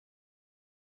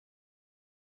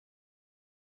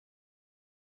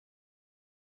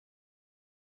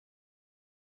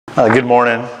Good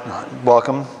morning.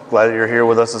 Welcome. Glad that you're here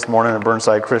with us this morning at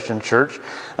Burnside Christian Church.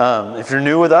 If you're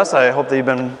new with us, I hope that you've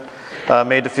been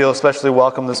made to feel especially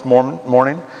welcome this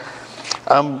morning.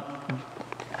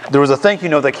 There was a thank you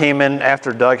note that came in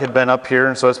after Doug had been up here,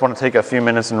 and so I just want to take a few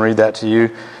minutes and read that to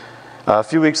you. A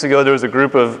few weeks ago, there was a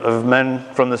group of men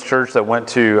from this church that went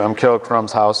to Carol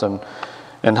Crum's house and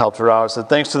helped her out. It said,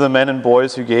 "Thanks to the men and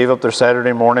boys who gave up their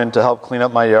Saturday morning to help clean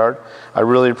up my yard. I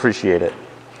really appreciate it.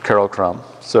 Carol Crum."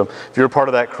 So if you're a part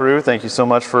of that crew, thank you so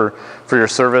much for your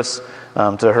service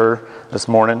to her this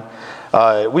morning.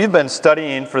 We've been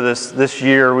studying for this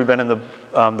year. We've been in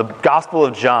the Gospel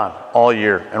of John all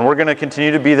year, and we're going to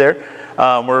continue to be there.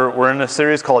 We're in a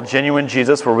series called Genuine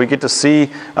Jesus, where we get to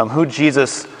see who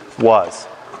Jesus was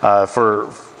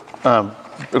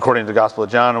according to the Gospel of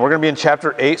John. And we're going to be in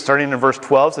chapter 8, starting in verse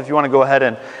 12. So if you want to go ahead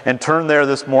and turn there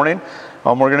this morning,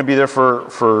 we're going to be there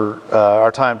for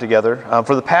our time together.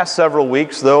 For the past several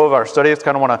weeks, though, of our study, I just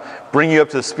kind of want to bring you up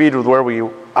to speed with where we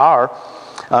are.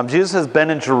 Jesus has been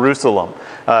in Jerusalem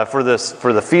for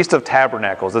the Feast of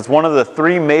Tabernacles. It's one of the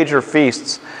three major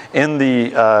feasts in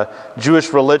the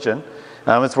Jewish religion.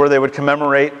 It's where they would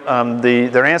commemorate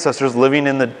their ancestors living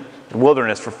in the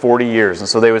wilderness for 40 years. And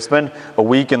so they would spend a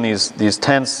week in these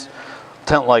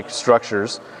tent-like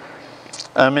structures.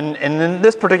 And in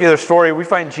this particular story, we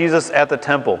find Jesus at the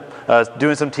temple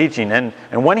doing some teaching. And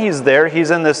when he's there,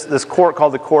 he's in this court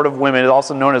called the Court of Women,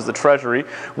 also known as the Treasury,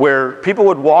 where people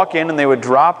would walk in and they would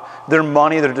drop their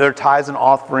money, their tithes and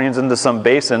offerings into some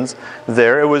basins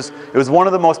there. It was one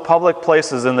of the most public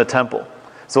places in the temple.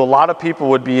 So a lot of people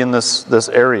would be in this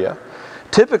area.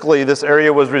 Typically, this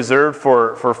area was reserved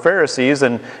for Pharisees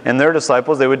and their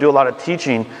disciples. They would do a lot of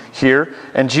teaching here.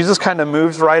 And Jesus kind of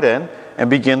moves right in and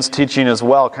begins teaching as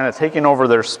well, kind of taking over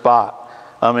their spot.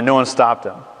 And no one stopped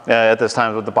him at this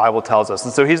time, is what the Bible tells us.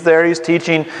 And so he's there, he's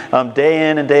teaching day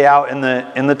in and day out in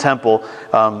the temple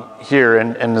here,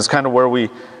 and it's kind of where we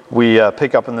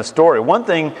pick up in the story. One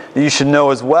thing that you should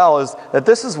know as well is that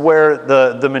this is where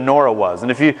the menorah was. And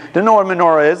if you didn't know what a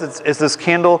menorah is, it's this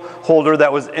candle holder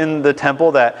that was in the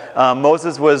temple that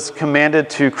Moses was commanded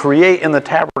to create in the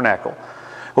tabernacle.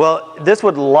 Well, this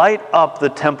would light up the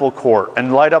temple court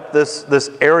and light up this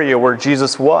area where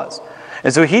Jesus was.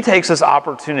 And so he takes this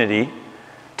opportunity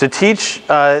to teach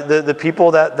the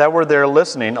people that were there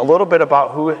listening a little bit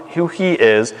about who he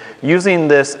is, using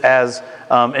this as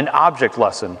an object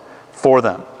lesson for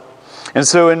them. And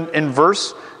so in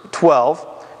verse 12,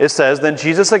 it says, "Then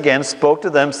Jesus again spoke to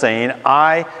them, saying,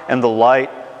 'I am the light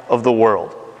of the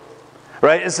world.'"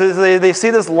 Right? And so they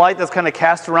see this light that's kind of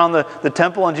cast around the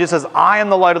temple, and Jesus says, "I am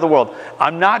the light of the world.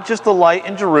 I'm not just the light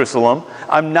in Jerusalem.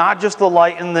 I'm not just the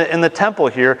light in the temple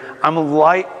here. I'm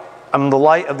the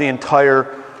light of the entire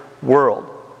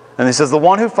world." And he says, "The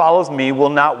one who follows me will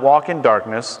not walk in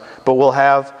darkness, but will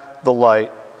have the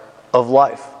light of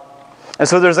life." And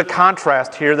so there's a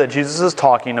contrast here that Jesus is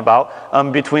talking about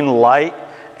between light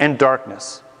and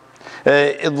darkness.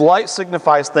 Light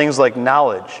signifies things like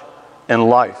knowledge and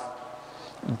life.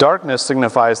 Darkness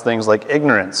signifies things like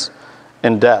ignorance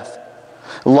and death.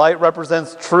 Light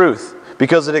represents truth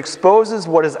because it exposes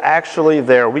what is actually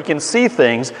there. We can see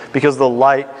things because the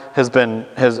light is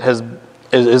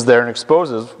there and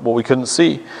exposes what we couldn't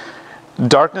see.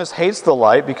 Darkness hates the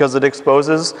light because it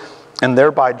exposes and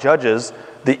thereby judges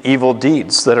the evil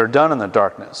deeds that are done in the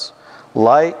darkness.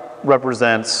 Light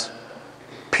represents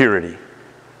purity.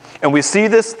 And we see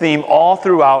this theme all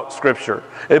throughout Scripture,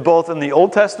 both in the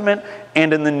Old Testament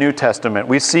and in the New Testament.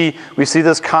 We see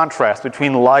this contrast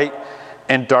between light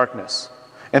and darkness.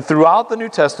 And throughout the New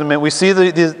Testament, we see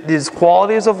these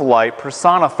qualities of light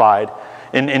personified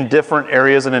in different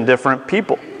areas and in different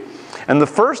people. And the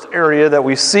first area that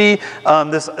we see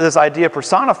this idea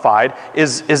personified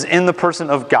is in the person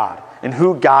of God and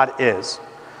who God is.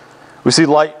 We see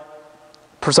light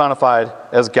personified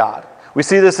as God. We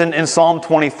see this in Psalm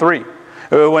 23,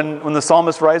 when the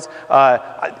psalmist writes,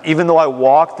 "Even though I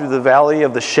walk through the valley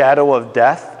of the shadow of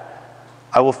death,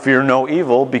 I will fear no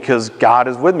evil because God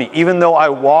is with me. Even though I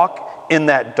walk in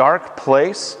that dark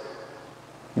place,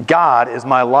 God is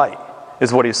my light,"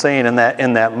 is what he's saying in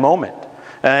that moment.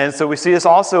 And so we see this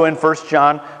also in 1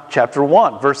 John chapter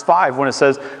 1, verse 5, when it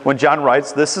says, when John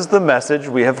writes, "This is the message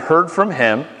we have heard from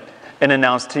him and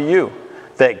announced to you,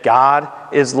 that God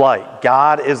is light,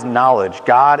 God is knowledge,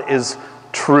 God is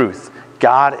truth,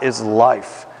 God is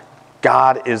life,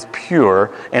 God is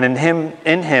pure, and in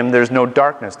him there's no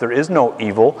darkness, there is no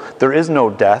evil, there is no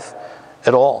death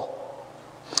at all."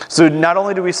 So not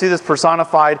only do we see this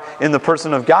personified in the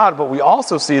person of God, but we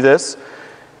also see this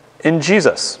in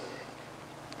Jesus.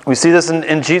 We see this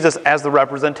in Jesus as the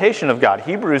representation of God.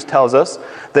 Hebrews tells us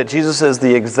that Jesus is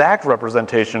the exact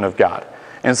representation of God.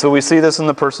 And so we see this in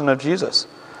the person of Jesus.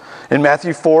 In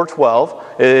Matthew 4:12,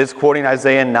 it is quoting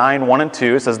Isaiah 9:1 and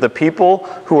 2. It says, "The people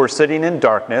who were sitting in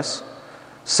darkness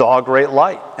saw a great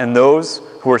light, and those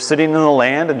who were sitting in the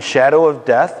land and shadow of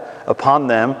death, upon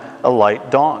them a light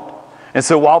dawned." And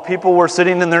so while people were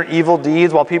sitting in their evil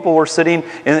deeds, while people were sitting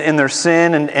in their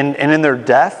sin and in their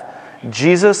death,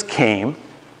 Jesus came,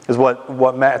 is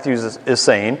what Matthew is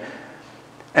saying,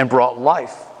 and brought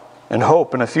life and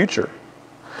hope and a future.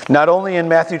 Not only in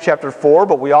Matthew chapter 4,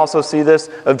 but we also see this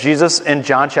of Jesus in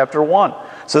John chapter 1.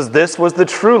 It says, "This was the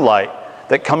true light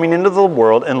that coming into the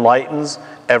world enlightens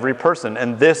every person,"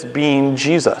 and this being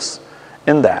Jesus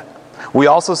in that. We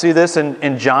also see this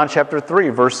in John chapter 3,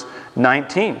 verse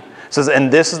 19. It says,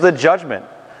 "And this is the judgment,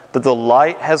 that the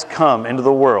light has come into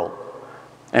the world,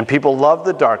 and people love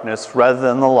the darkness rather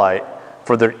than the light,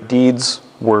 for their deeds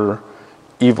were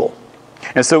evil."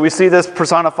 And so we see this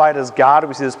personified as God,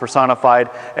 we see this personified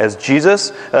as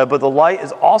Jesus, but the light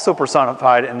is also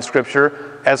personified in Scripture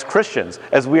as Christians,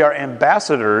 as we are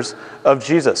ambassadors of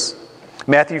Jesus.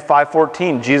 Matthew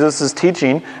 5:14, Jesus is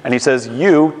teaching, and he says,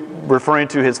 "You," referring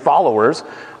to his followers,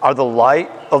 "are the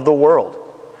light of the world.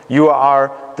 You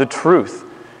are the truth.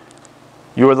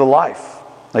 You are the life."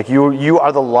 Like you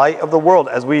are the light of the world,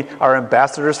 as we are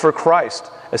ambassadors for Christ.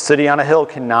 A city on a hill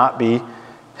cannot be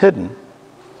hidden.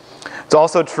 It's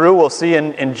also true, we'll see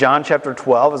in John chapter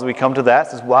 12, as we come to that, it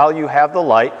says, "While you have the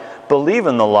light, believe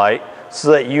in the light,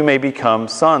 so that you may become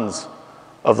sons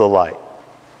of the light."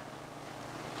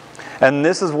 And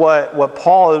this is what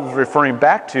Paul is referring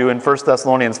back to in 1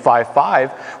 Thessalonians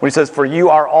 5:5, when he says, "For you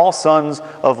are all sons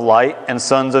of light and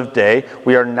sons of day.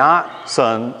 We are not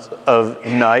sons of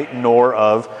night nor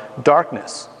of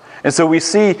darkness." And so we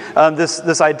see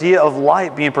this idea of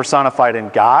light being personified in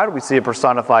God. We see it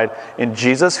personified in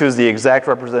Jesus, who's the exact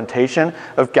representation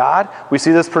of God. We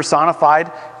see this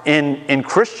personified in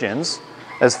Christians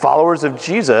as followers of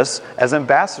Jesus, as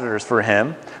ambassadors for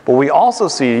him. But we also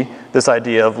see this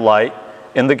idea of light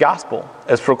in the gospel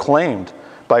as proclaimed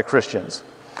by Christians.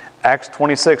 Acts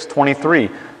 26:23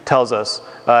 tells us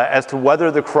as to whether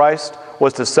the Christ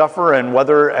was to suffer and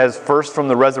whether as first from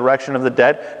the resurrection of the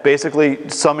dead, basically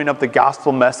summing up the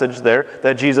gospel message there,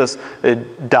 that Jesus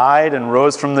died and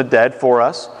rose from the dead for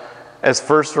us. As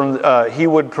first from, he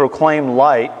would proclaim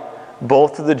light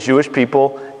both to the Jewish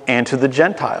people and to the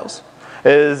Gentiles.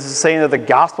 It is saying that the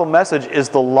gospel message is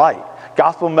the light.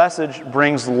 Gospel message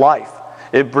brings life.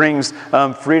 It brings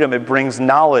freedom. It brings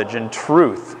knowledge and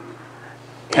truth.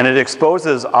 And it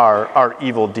exposes our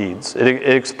evil deeds. It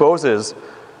exposes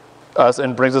us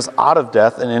and brings us out of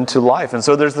death and into life. And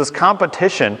so there's this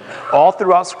competition all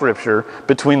throughout Scripture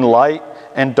between light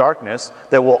and darkness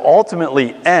that will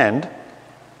ultimately end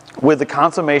with the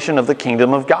consummation of the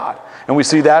kingdom of God. And we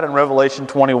see that in Revelation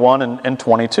 21 and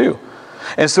 22.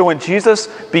 And so when Jesus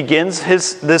begins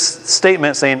this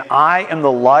statement saying, "I am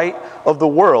the light of the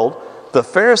world," the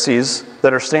Pharisees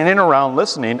that are standing around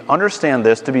listening understand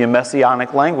this to be a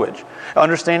messianic language.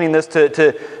 Understanding this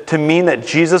to mean that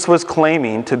Jesus was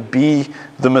claiming to be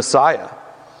the Messiah.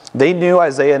 They knew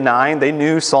Isaiah 9, they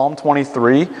knew Psalm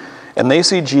 23, and they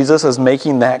see Jesus as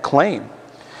making that claim.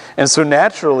 And so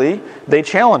naturally, they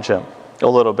challenge him a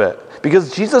little bit,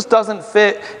 because Jesus doesn't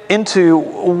fit into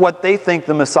what they think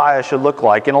the Messiah should look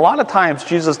like. And a lot of times,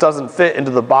 Jesus doesn't fit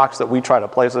into the box that we try to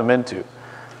place him into.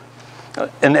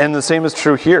 And the same is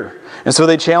true here. And so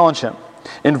they challenge him.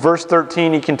 In verse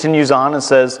 13, he continues on and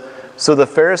says, "So the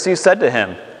Pharisees said to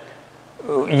him,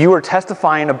 'You are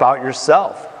testifying about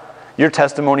yourself. Your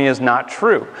testimony is not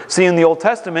true.'" See, in the Old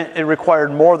Testament, it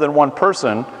required more than one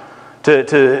person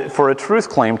for a truth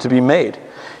claim to be made.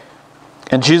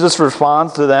 And Jesus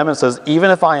responds to them and says,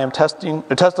 "Even if I am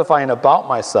testifying about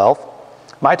myself,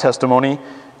 my testimony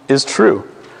is true,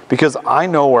 because I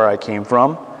know where I came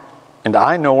from, and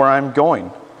I know where I am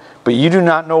going. But you do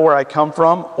not know where I come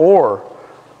from or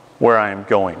where I am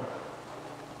going.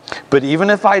 But even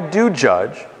if I do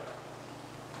judge,"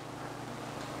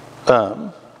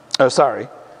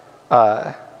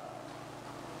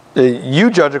 you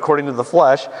judge according to the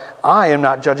flesh, I am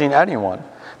not judging anyone.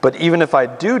 But even if I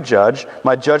do judge,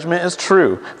 my judgment is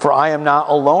true, for I am not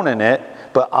alone in it,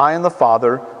 but I and the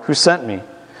Father who sent me.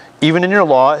 Even in your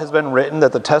law it has been written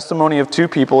that the testimony of two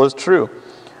people is true.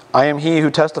 I am he who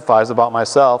testifies about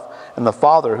myself, and the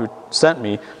Father who sent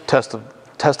me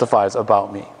testifies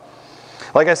about me.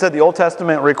 Like I said, the Old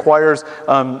Testament requires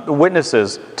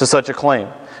witnesses to such a claim.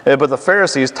 But the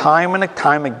Pharisees, time and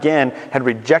time again, had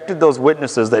rejected those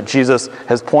witnesses that Jesus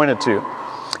has pointed to.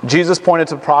 Jesus pointed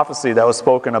to prophecy that was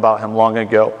spoken about him long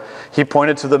ago. He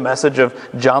pointed to the message of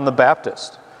John the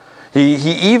Baptist. He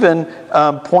even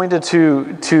pointed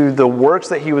to the works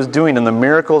that he was doing and the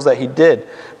miracles that he did.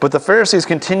 But the Pharisees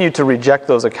continued to reject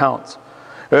those accounts.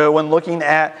 When looking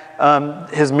at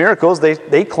his miracles,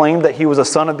 they claimed that he was a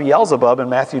son of Beelzebub in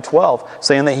Matthew 12,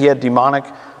 saying that he had demonic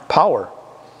power.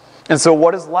 And so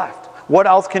what is left? What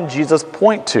else can Jesus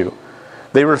point to?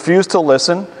 They refuse to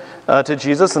listen to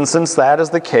Jesus, and since that is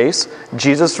the case,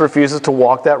 Jesus refuses to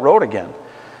walk that road again.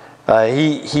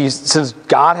 Since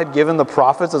God had given the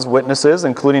prophets as witnesses,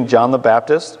 including John the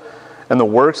Baptist, and the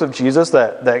works of Jesus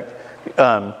that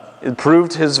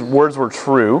proved his words were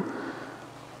true,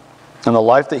 and the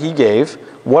life that he gave,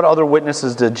 what other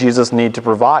witnesses did Jesus need to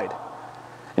provide?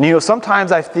 And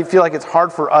sometimes I feel like it's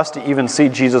hard for us to even see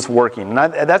Jesus working.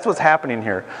 And that's what's happening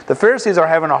here. The Pharisees are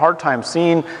having a hard time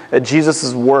seeing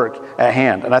Jesus' work at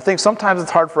hand. And I think sometimes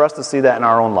it's hard for us to see that in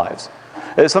our own lives.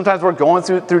 Sometimes we're going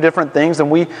through different things,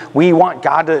 and we want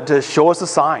God to show us a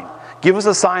sign. Give us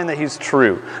a sign that he's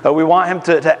true. We want him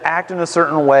to act in a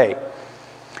certain way.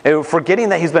 Forgetting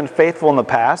that he's been faithful in the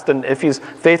past, and if he's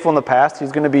faithful in the past,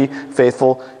 he's going to be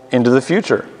faithful into the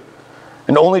future.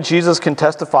 And only Jesus can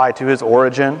testify to his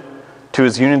origin, to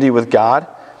his unity with God,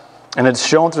 and it's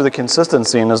shown through the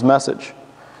consistency in his message.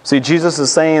 See, Jesus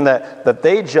is saying that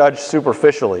they judge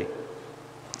superficially,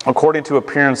 according to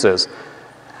appearances,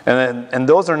 and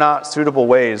those are not suitable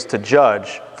ways to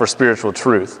judge for spiritual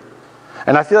truth.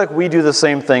 And I feel like we do the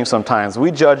same thing sometimes.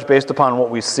 We judge based upon what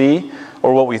we see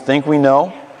or what we think we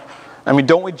know. I mean,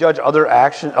 don't we judge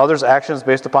others' actions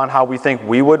based upon how we think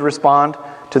we would respond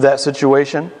to that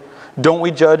situation? Don't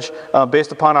we judge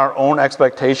based upon our own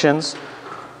expectations,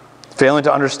 failing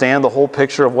to understand the whole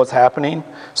picture of what's happening?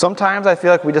 Sometimes I feel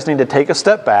like we just need to take a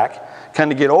step back,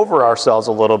 kind of get over ourselves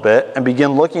a little bit, and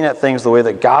begin looking at things the way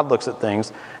that God looks at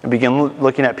things, and begin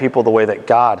looking at people the way that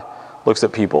God looks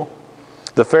at people.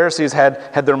 The Pharisees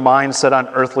had their minds set on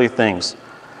earthly things,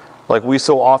 like we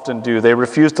so often do. They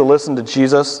refuse to listen to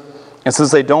Jesus, and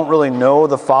since they don't really know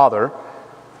the Father,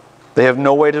 they have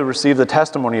no way to receive the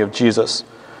testimony of Jesus.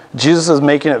 Jesus is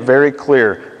making it very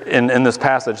clear in this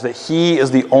passage that he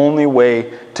is the only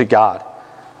way to God.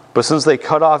 But since they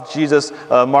cut off Jesus,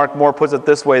 Mark Moore puts it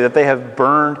this way, that they have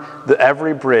burned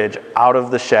every bridge out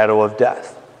of the shadow of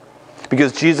death.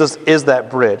 Because Jesus is that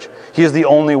bridge. He is the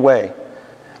only way.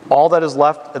 All that is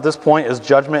left at this point is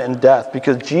judgment and death,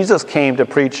 because Jesus came to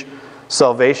preach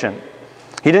salvation.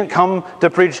 He didn't come to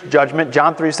preach judgment.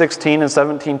 John 3:16 and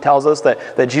 17 tells us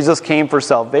that Jesus came for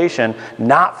salvation,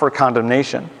 not for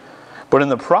condemnation. But in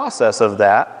the process of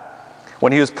that,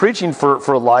 when he was preaching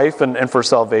for life and for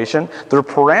salvation, there are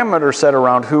parameters set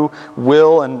around who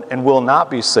will and will not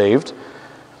be saved.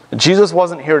 Jesus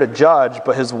wasn't here to judge,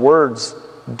 but his words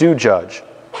do judge.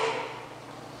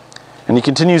 And he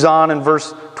continues on in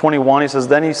verse 21. He says,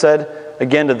 "Then he said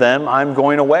again to them, I'm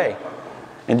going away,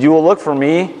 and you will look for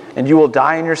me, and you will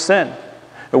die in your sin.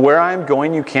 And where I am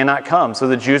going, you cannot come." So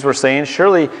the Jews were saying,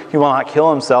 surely he will not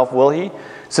kill himself, will he?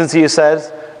 Since he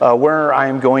says, where I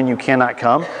am going, you cannot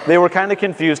come. They were kind of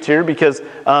confused here, because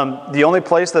the only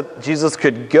place that Jesus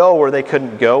could go where they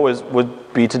couldn't go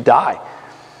would be to die.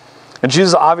 And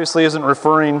Jesus obviously isn't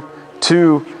referring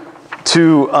to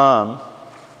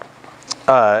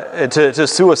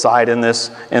suicide in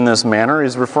this manner.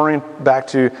 He's referring back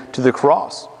to the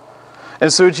cross.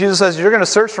 And so Jesus says, you're going to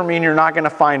search for me and you're not going to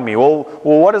find me. Well,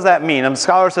 what does that mean? And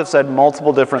scholars have said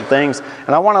multiple different things,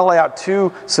 and I want to lay out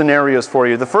two scenarios for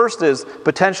you. The first is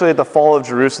potentially at the fall of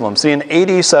Jerusalem. See, in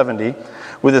AD 70,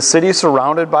 with the city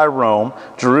surrounded by Rome,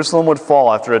 Jerusalem would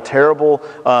fall after a terrible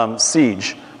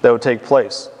siege that would take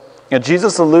place. And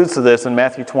Jesus alludes to this in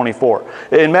Matthew 24.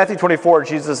 In Matthew 24,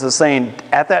 Jesus is saying,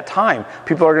 at that time,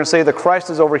 people are going to say, the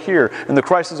Christ is over here, and the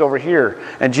Christ is over here.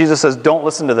 And Jesus says, don't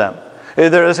listen to them.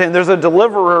 They're saying, there's a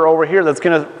deliverer over here that's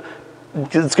going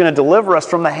to deliver us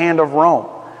from the hand of Rome.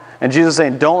 And Jesus is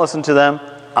saying, don't listen to them.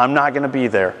 I'm not going to be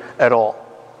there at all.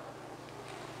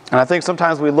 And I think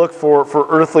sometimes we look for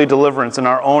earthly deliverance in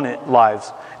our own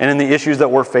lives and in the issues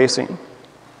that we're facing.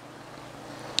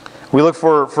 We look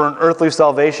for an earthly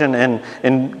salvation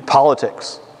in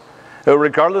politics.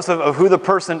 Regardless of who the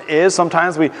person is,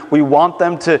 sometimes we want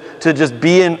them to just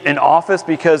be in office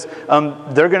because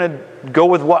they're going to go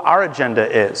with what our agenda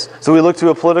is. So we look to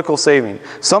a political saving.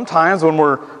 Sometimes when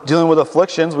we're dealing with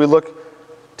afflictions, we look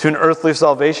to an earthly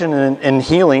salvation and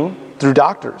healing through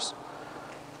doctors.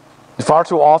 Far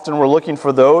too often we're looking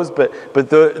for those, but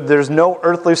there's no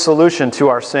earthly solution to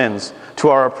our sins, to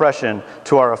our oppression,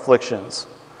 to our afflictions.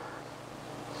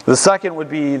 The second would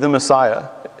be the Messiah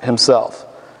himself.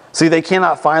 See, they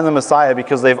cannot find the Messiah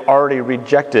because they've already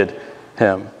rejected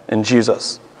him in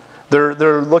Jesus.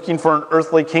 They're looking for an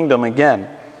earthly kingdom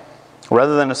again,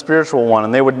 rather than a spiritual one,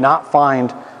 and they would not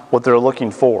find what they're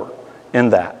looking for in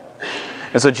that.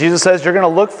 And so Jesus says, you're going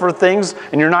to look for things,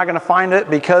 and you're not going to find it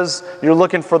because you're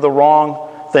looking for the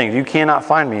wrong things. You cannot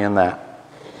find me in that.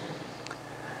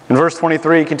 In verse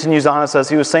 23, he continues on and says,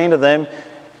 he was saying to them,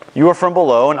 you are from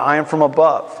below, and I am from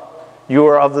above. You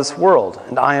are of this world,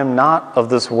 and I am not of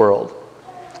this world.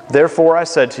 Therefore I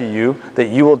said to you that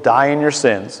you will die in your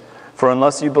sins, for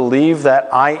unless you believe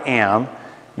that I am,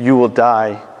 you will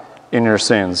die in your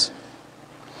sins.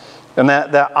 And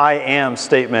that I am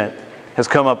statement has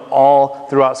come up all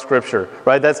throughout Scripture,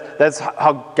 right? That's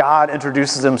how God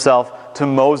introduces himself to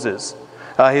Moses.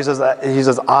 He says,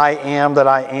 I am that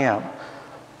I am.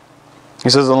 He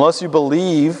says, unless you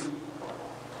believe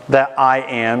that I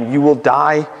am, you will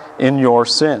die in your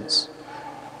sins.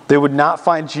 They would not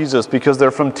find Jesus because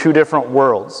they're from two different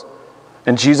worlds.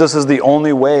 And Jesus is the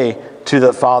only way to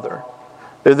the Father.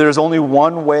 There's only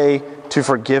one way to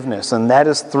forgiveness, and that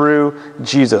is through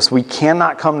Jesus. We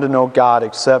cannot come to know God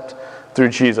except through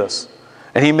Jesus.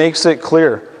 And he makes it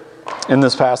clear in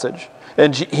this passage.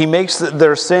 And he makes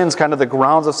their sins kind of the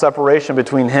grounds of separation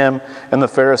between him and the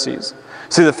Pharisees.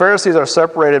 See, the Pharisees are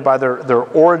separated by their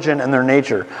origin and their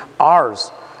nature.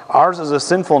 Ours is a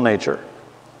sinful nature.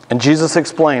 And Jesus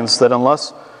explains that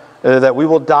that we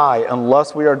will die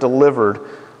unless we are delivered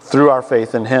through our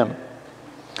faith in him.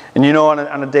 And you know,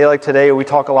 on a day like today, we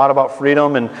talk a lot about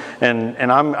freedom, and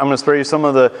I'm going to spare you some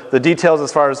of the details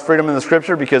as far as freedom in the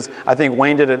Scripture, because I think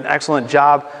Wayne did an excellent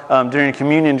job during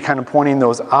communion kind of pointing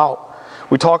those out.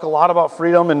 We talk a lot about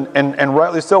freedom, and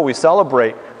rightly so. We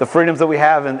celebrate the freedoms that we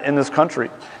have in this country,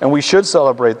 and we should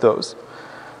celebrate those.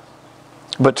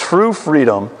 But true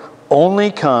freedom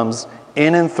only comes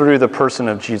in and through the person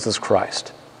of Jesus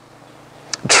Christ.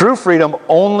 True freedom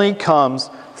only comes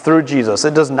through Jesus.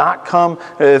 It does not come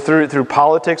through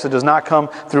politics. It does not come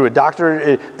through a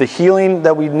doctor. The healing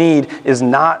that we need is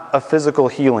not a physical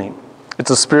healing.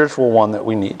 It's a spiritual one that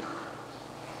we need.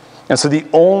 And so the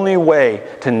only way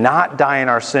to not die in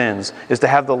our sins is to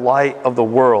have the light of the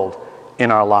world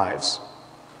in our lives.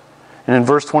 And in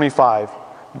verse 25,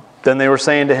 then they were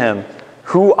saying to him,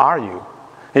 who are you?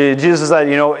 Jesus said,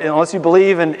 unless you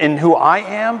believe in who I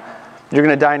am, you're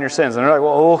going to die in your sins. And they're like,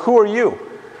 well, who are you?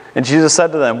 And Jesus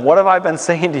said to them, what have I been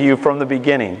saying to you from the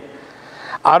beginning?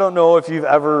 I don't know if you've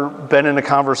ever been in a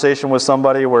conversation with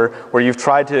somebody where you've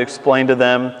tried to explain to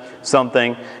them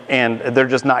something and they're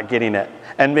just not getting it.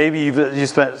 And maybe you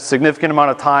spent a significant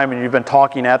amount of time and you've been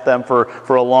talking at them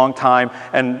for a long time,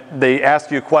 and they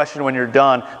ask you a question when you're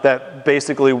done that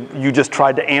basically you just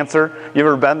tried to answer. You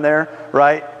ever been there,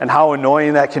 right? And how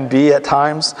annoying that can be at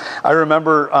times. I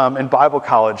remember in Bible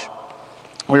college,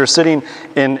 we were sitting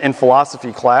in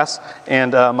philosophy class,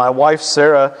 and my wife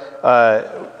Sarah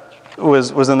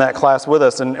was in that class with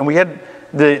us, and we had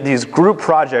these group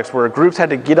projects where groups had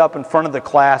to get up in front of the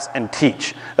class and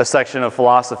teach a section of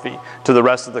philosophy to the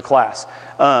rest of the class,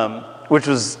 which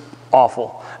was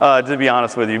awful, to be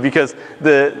honest with you, because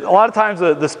a lot of times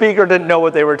the speaker didn't know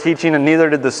what they were teaching, and neither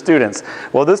did the students.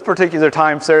 Well, this particular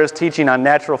time, Sarah's teaching on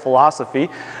natural philosophy,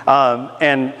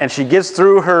 and she gets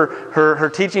through her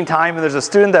teaching time, and there's a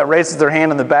student that raises their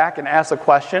hand in the back and asks a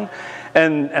question.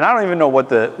 And I don't even know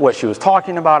what she was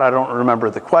talking about. I don't remember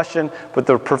the question. But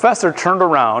the professor turned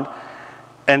around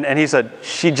and he said,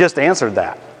 she just answered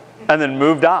that, and then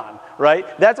moved on, right?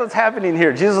 That's what's happening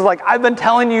here. Jesus is like, I've been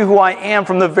telling you who I am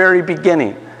from the very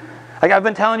beginning. Like, I've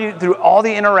been telling you through all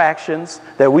the interactions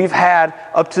that we've had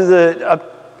up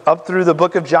through the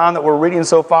book of John that we're reading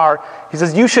so far. He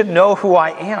says, you should know who I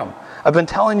am. I've been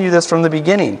telling you this from the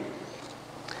beginning.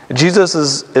 Jesus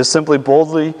is simply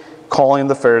boldly calling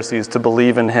the Pharisees to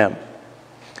believe in him.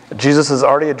 Jesus has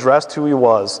already addressed who he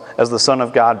was as the Son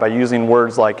of God by using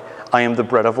words like, I am the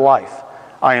bread of life.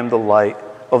 I am the light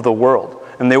of the world.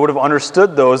 And they would have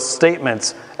understood those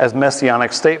statements as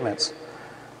messianic statements.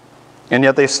 And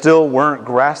yet they still weren't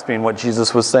grasping what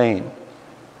Jesus was saying.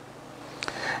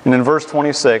 And in verse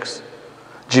 26,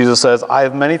 Jesus says, I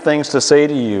have many things to say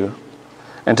to you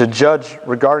and to judge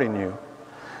regarding you.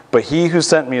 But he who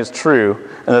sent me is true,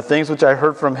 and the things which I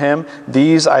heard from him,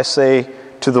 these I say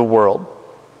to the world.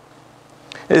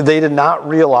 They did not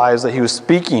realize that he was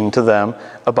speaking to them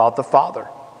about the Father.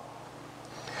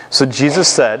 So Jesus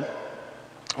said,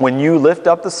 when you lift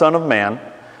up the Son of Man,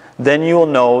 then you will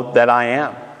know that I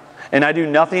am. And I do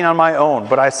nothing on my own,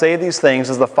 but I say these things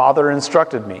as the Father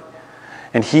instructed me.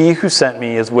 And he who sent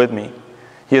me is with me.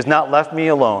 He has not left me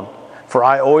alone, for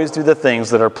I always do the things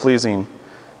that are pleasing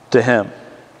to him.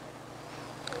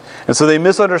 And so they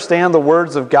misunderstand the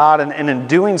words of God, and in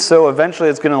doing so, eventually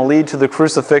it's going to lead to the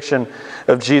crucifixion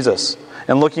of Jesus.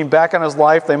 And looking back on his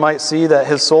life, they might see that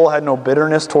his soul had no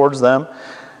bitterness towards them,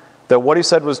 that what he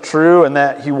said was true, and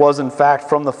that he was in fact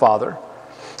from the Father.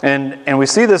 And we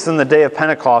see this in the day of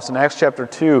Pentecost in Acts chapter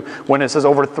 2, when it says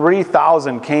over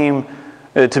 3,000 came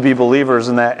to be believers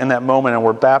in that moment and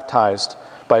were baptized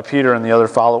by Peter and the other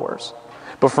followers.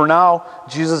 But for now,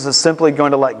 Jesus is simply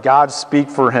going to let God speak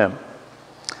for him.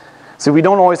 See, we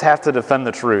don't always have to defend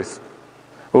the truth.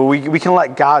 We can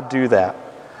let God do that.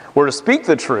 We're to speak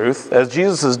the truth, as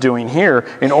Jesus is doing here,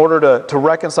 in order to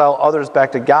reconcile others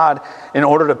back to God, in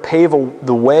order to pave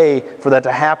the way for that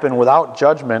to happen without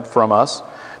judgment from us,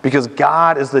 because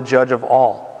God is the judge of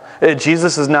all.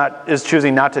 Jesus is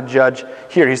choosing not to judge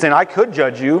here. He's saying, I could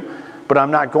judge you, but I'm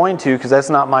not going to, because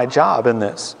that's not my job in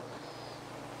this.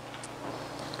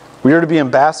 We are to be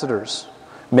ambassadors,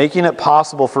 making it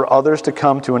possible for others to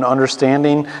come to an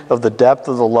understanding of the depth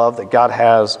of the love that God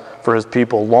has for his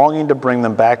people, longing to bring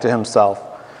them back to himself.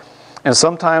 And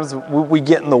sometimes we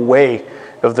get in the way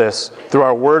of this through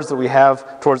our words that we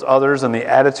have towards others and the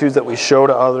attitudes that we show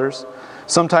to others.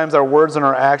 Sometimes our words and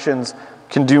our actions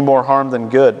can do more harm than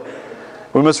good.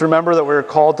 We must remember that we are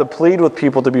called to plead with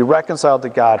people to be reconciled to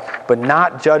God, but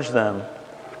not judge them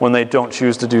when they don't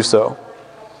choose to do so.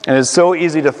 And it's so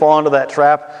easy to fall into that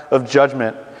trap of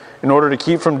judgment. In order to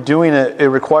keep from doing it, it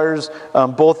requires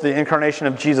both the incarnation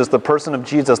of Jesus, the person of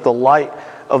Jesus, the light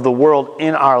of the world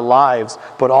in our lives,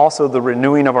 but also the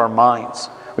renewing of our minds.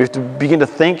 We have to begin to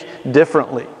think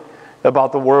differently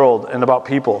about the world and about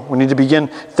people. We need to begin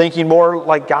thinking more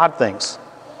like God thinks.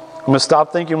 We must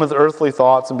stop thinking with earthly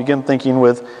thoughts and begin thinking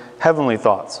with heavenly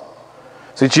thoughts.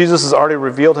 See, Jesus has already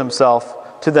revealed himself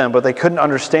to them, but they couldn't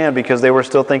understand because they were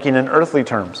still thinking in earthly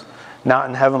terms, not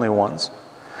in heavenly ones.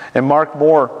 And Mark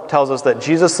Moore tells us that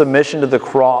Jesus' submission to the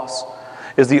cross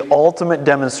is the ultimate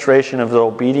demonstration of the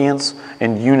obedience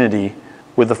and unity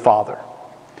with the Father.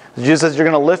 Jesus says, you're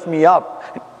going to lift me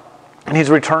up. And he's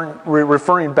referring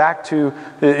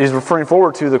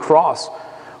forward to the cross.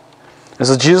 And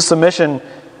so Jesus' submission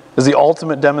is the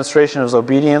ultimate demonstration of his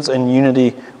obedience and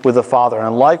unity with the Father.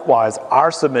 And likewise,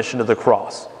 our submission to the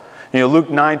cross. Luke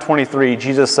 9:23,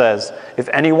 Jesus says, if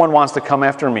anyone wants to come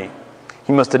after me,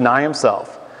 he must deny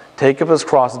himself, take up his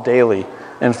cross daily,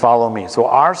 and follow me. So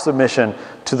our submission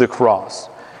to the cross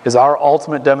is our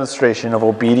ultimate demonstration of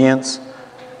obedience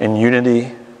and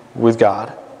unity with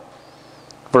God.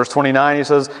 Verse 29, he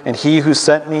says, and he who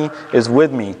sent me is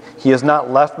with me. He has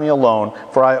not left me alone,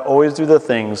 for I always do the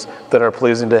things that are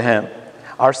pleasing to him.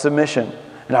 Our submission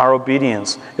and our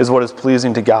obedience is what is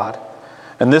pleasing to God.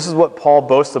 And this is what Paul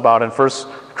boasts about in 1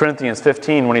 Corinthians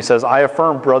 15 when he says, I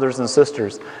affirm, brothers and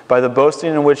sisters, by the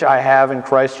boasting in which I have in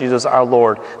Christ Jesus our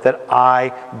Lord, that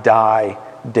I die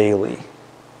daily.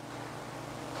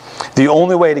 The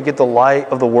only way to get the light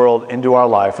of the world into our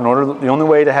life, the only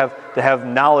way to have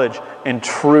knowledge and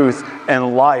truth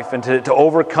and life and to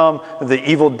overcome the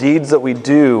evil deeds that we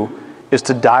do is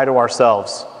to die to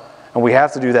ourselves. And we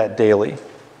have to do that daily.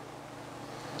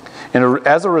 And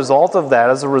as a result of that,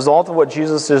 as a result of what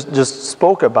Jesus just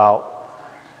spoke about,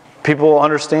 people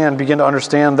begin to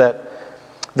understand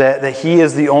that he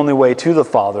is the only way to the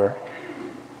Father.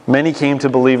 Many came to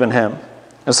believe in him.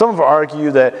 And some have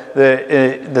argued that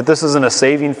this isn't a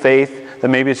saving faith, that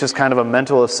maybe it's just kind of a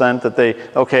mental assent,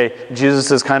 that Jesus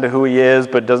is kind of who he is,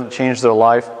 but doesn't change their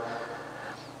life.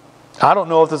 I don't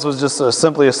know if this was just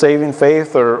simply a saving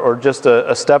faith or just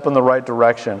a step in the right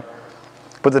direction.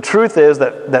 But the truth is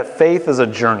that faith is a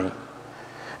journey.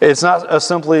 It's not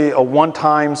simply a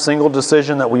one-time single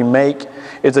decision that we make.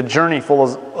 It's a journey full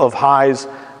of highs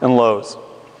and lows.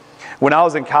 When I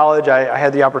was in college, I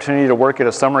had the opportunity to work at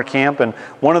a summer camp, and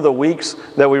one of the weeks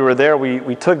that we were there,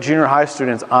 we took junior high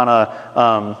students on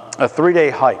a 3-day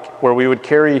hike where we would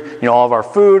carry all of our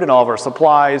food and all of our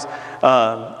supplies.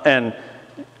 And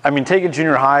I mean, taking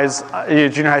junior high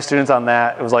students on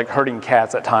that, it was like herding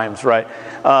cats at times, right?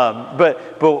 But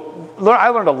I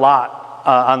learned a lot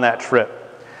on that trip.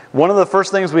 One of the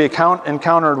first things we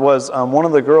encountered was one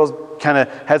of the girls kind of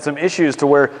had some issues to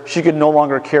where she could no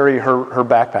longer carry her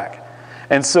backpack.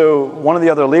 And so one of the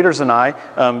other leaders and I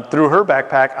threw her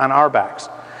backpack on our backs.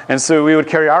 And so we would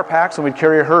carry our packs and we'd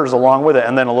carry hers along with it.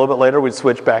 And then a little bit later we'd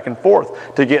switch back and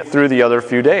forth to get through the other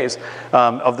few days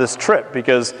of this trip.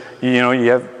 Because you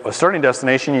have a starting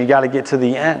destination, you got to get to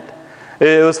the end.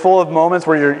 It was full of moments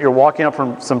where you're walking up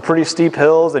from some pretty steep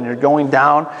hills and you're going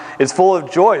down. It's full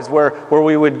of joys where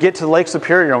we would get to Lake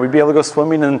Superior and we'd be able to go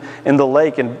swimming in the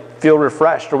lake and feel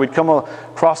refreshed. Or we'd come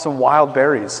across some wild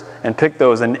berries and pick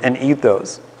those and eat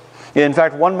those. In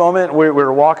fact, one moment we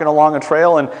were walking along a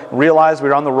trail and realized we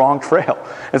were on the wrong trail.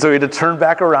 And so we had to turn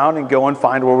back around and go and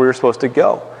find where we were supposed to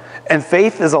go. And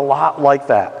faith is a lot like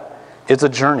that. It's a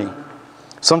journey.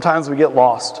 Sometimes we get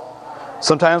lost.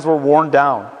 Sometimes we're worn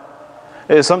down.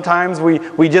 Sometimes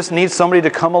we just need somebody to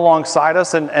come alongside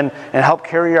us and help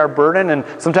carry our burden. And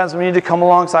sometimes we need to come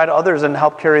alongside others and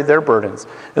help carry their burdens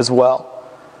as well.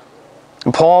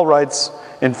 And Paul writes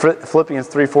in Philippians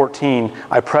 3:14,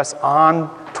 I press on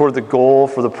toward the goal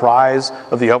for the prize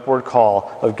of the upward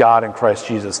call of God in Christ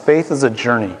Jesus. Faith is a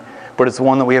journey, but it's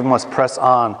one that we must press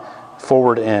on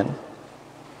forward in.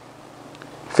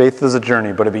 Faith is a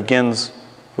journey, but it begins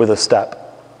with a step.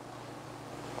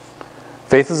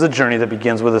 Faith is a journey that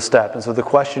begins with a step. And so the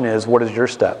question is, what is your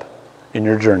step in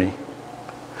your journey?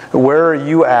 Where are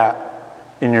you at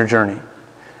in your journey?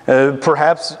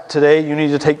 Perhaps today you need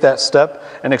to take that step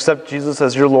and accept Jesus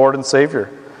as your Lord and Savior.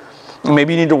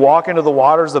 Maybe you need to walk into the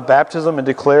waters of baptism and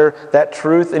declare that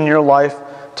truth in your life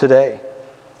today.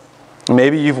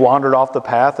 Maybe you've wandered off the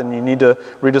path and you need to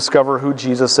rediscover who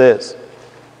Jesus is.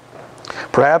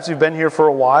 Perhaps you've been here for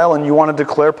a while and you want to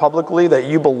declare publicly that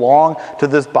you belong to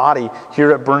this body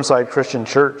here at Burnside Christian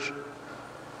Church.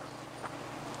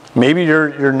 Maybe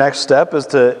your next step is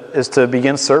to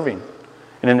begin serving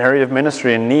in an area of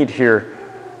ministry and need here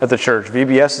at the church.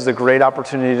 VBS is a great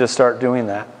opportunity to start doing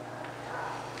that.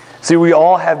 See, we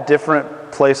all have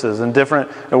different places and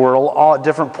we're all at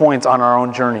different points on our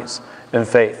own journeys in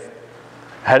faith,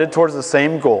 headed towards the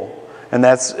same goal, and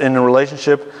that's in a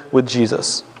relationship with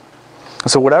Jesus.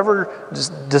 So whatever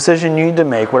decision you need to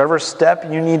make, whatever step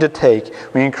you need to take,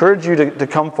 we encourage you to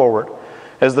come forward.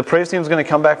 As the praise team is going to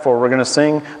come back forward, we're going to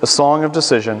sing a song of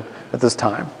decision at this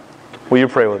time. Will you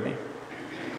pray with me?